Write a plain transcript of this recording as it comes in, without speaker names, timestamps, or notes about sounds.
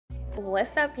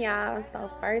What's up, y'all? So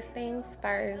first things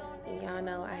first, y'all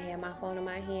know I have my phone in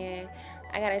my hand.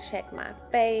 I gotta check my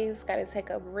face, gotta take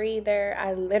a breather.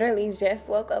 I literally just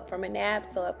woke up from a nap,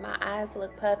 so if my eyes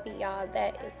look puffy, y'all,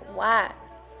 that is why.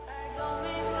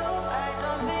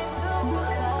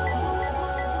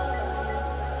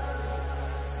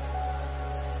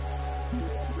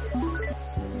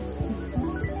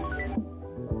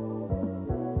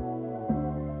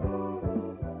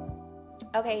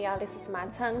 Okay, y'all, this is my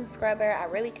tongue scrubber. I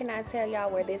really cannot tell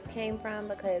y'all where this came from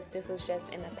because this was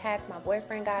just in the pack. My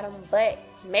boyfriend got them, but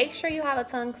make sure you have a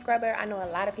tongue scrubber. I know a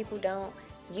lot of people don't.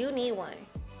 You need one.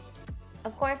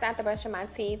 Of course, after brushing my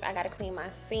teeth, I gotta clean my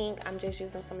sink. I'm just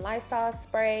using some Lysol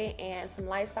spray and some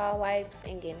Lysol wipes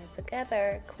and getting it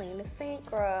together. Clean the sink,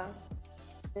 girl.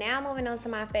 Now moving on to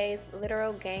my face,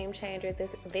 literal game changer.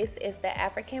 This is the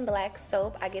African black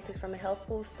soap. I get this from a health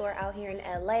food store out here in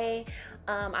LA.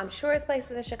 I'm sure it's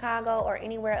places in Chicago or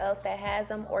anywhere else that has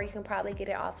them, or you can probably get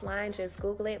it offline. Just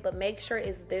Google it, but make sure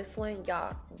it's this one,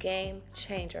 y'all. Game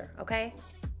changer, okay?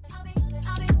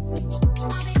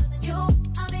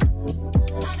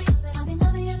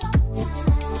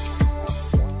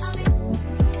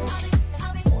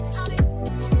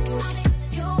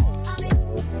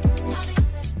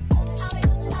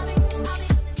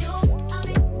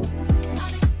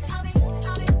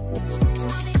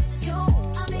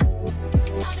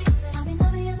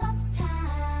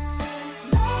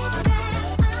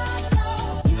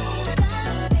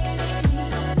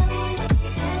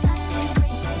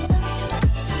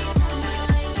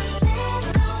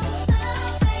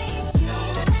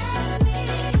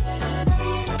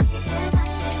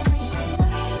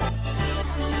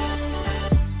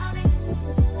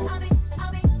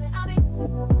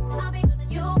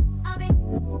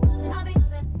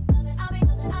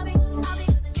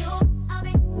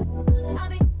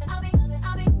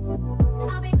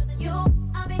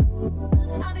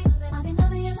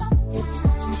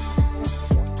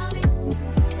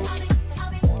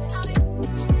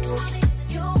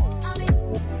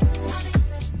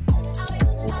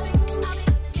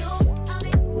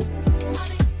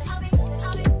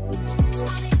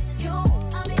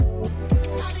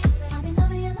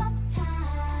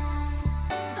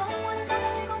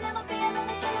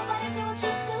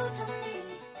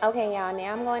 Okay, y'all,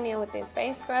 now I'm going in with this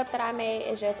face scrub that I made.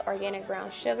 It's just organic brown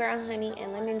sugar, honey,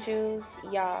 and lemon juice.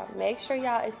 Y'all, make sure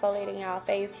y'all exfoliating y'all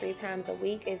face 3 times a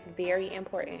week. It's very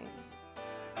important.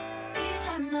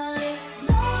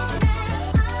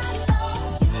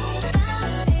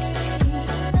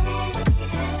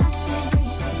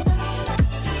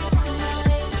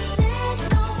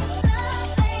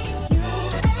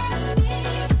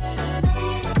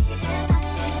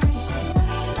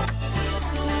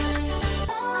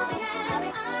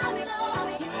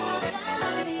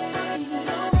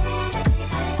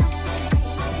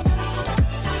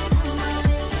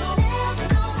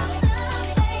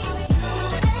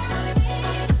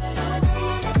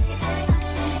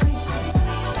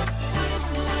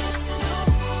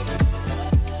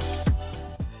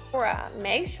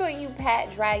 Make sure you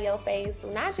pat dry your face. Do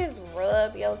not just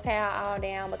rub your towel all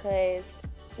down, because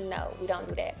no, we don't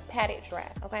do that. Pat it dry,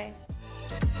 okay?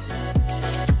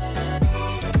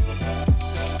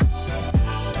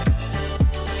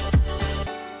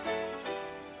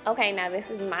 Okay, now this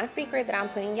is my secret that I'm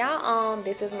putting y'all on.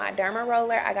 This is my derma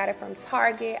roller. I got it from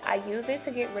Target. I use it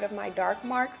to get rid of my dark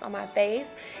marks on my face.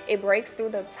 It breaks through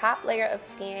the top layer of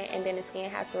skin, and then the skin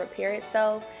has to repair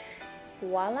itself.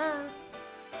 Voila.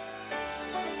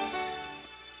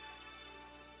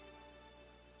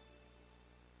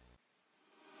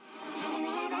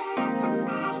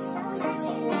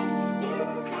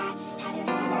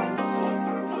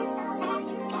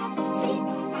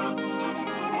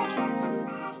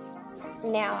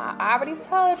 Now, I already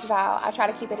told y'all I try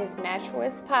to keep it as natural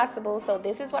as possible. So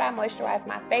this is what I moisturize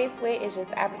my face with. It's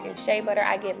just African shea butter.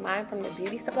 I get mine from the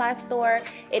beauty supply store.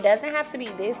 It doesn't have to be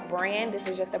this brand. This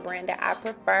is just a brand that I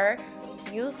prefer.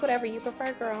 Use whatever you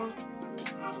prefer, girl.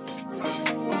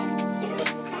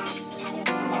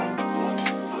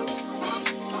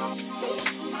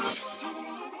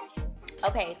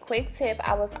 Okay, quick tip.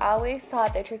 I was always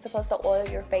taught that you're supposed to oil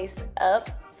your face up.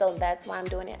 So that's why I'm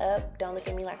doing it up. Don't look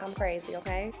at me like I'm crazy,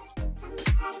 okay?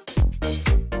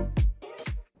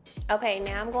 Okay,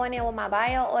 now I'm going in with my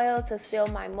bio oil to seal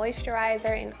my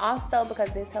moisturizer, and also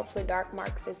because this helps with dark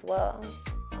marks as well.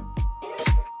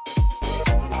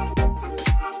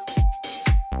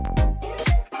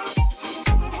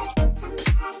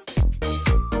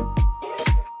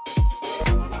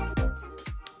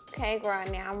 Okay, girl,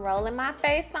 now I'm rolling my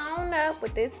face on up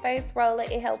with this face roller.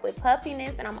 It helps with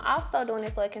puffiness, and I'm also doing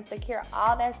it so it can secure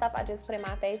all that stuff I just put in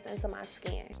my face into my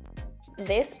skin.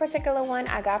 This particular one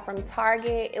I got from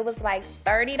Target. It was like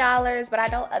 $30, but I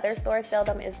know other stores sell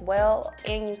them as well,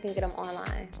 and you can get them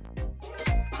online.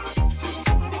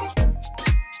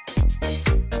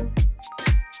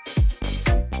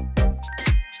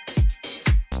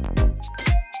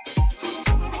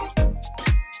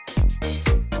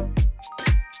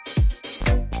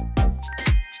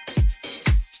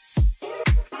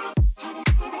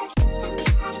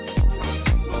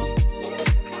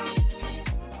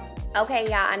 Okay,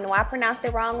 y'all, I know I pronounced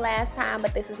it wrong last time,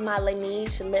 but this is my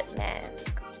Laneige lip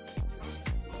mask.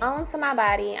 Onto my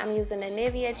body, I'm using the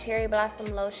Nivea Cherry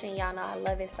Blossom Lotion. Y'all know I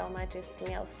love it so much. It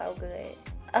smells so good.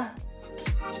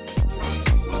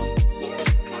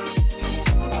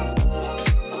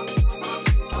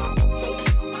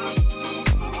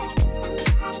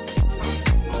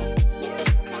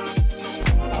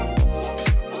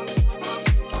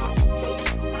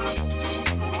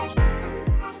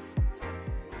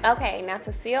 Okay, now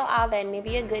to seal all that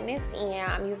Nivea goodness in,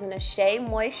 I'm using a Shea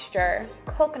Moisture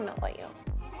coconut oil.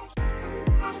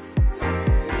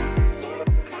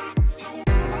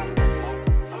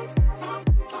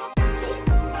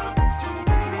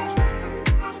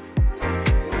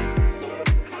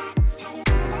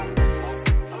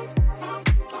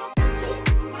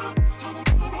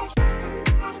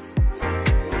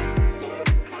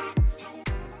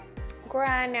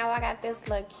 Now I got this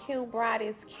little cute bra,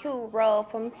 this cute roll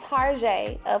from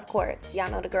Target, of course.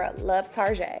 Y'all know the girl loves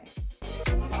Target.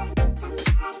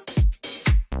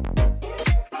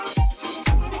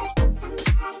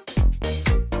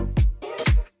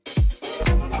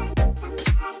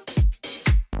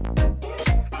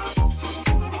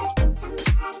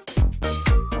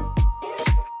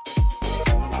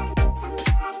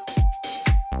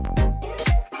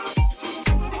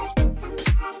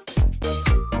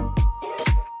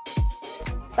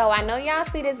 So I know y'all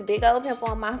see this big old pimple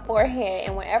on my forehead,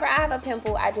 and whenever I have a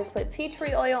pimple, I just put tea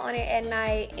tree oil on it at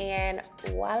night, and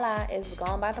voila, it's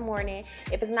gone by the morning.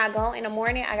 If it's not gone in the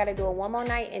morning, I gotta do it one more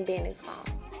night, and then it's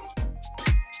gone.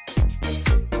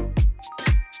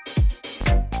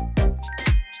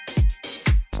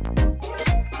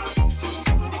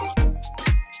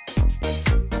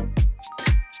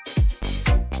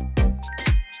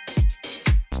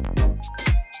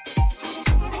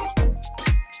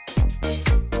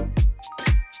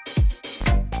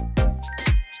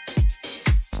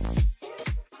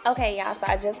 Okay, y'all, so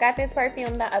I just got this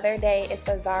perfume the other day. It's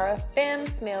a Zara Femme.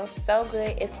 Smells so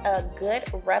good. It's a good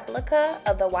replica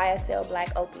of the YSL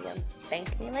Black Opium.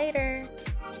 Thank me later.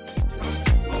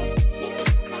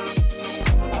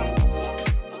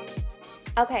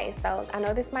 Okay, so I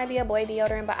know this might be a boy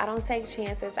deodorant, but I don't take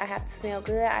chances. I have to smell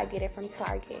good. I get it from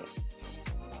Target.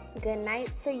 Good night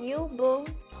to you, boo.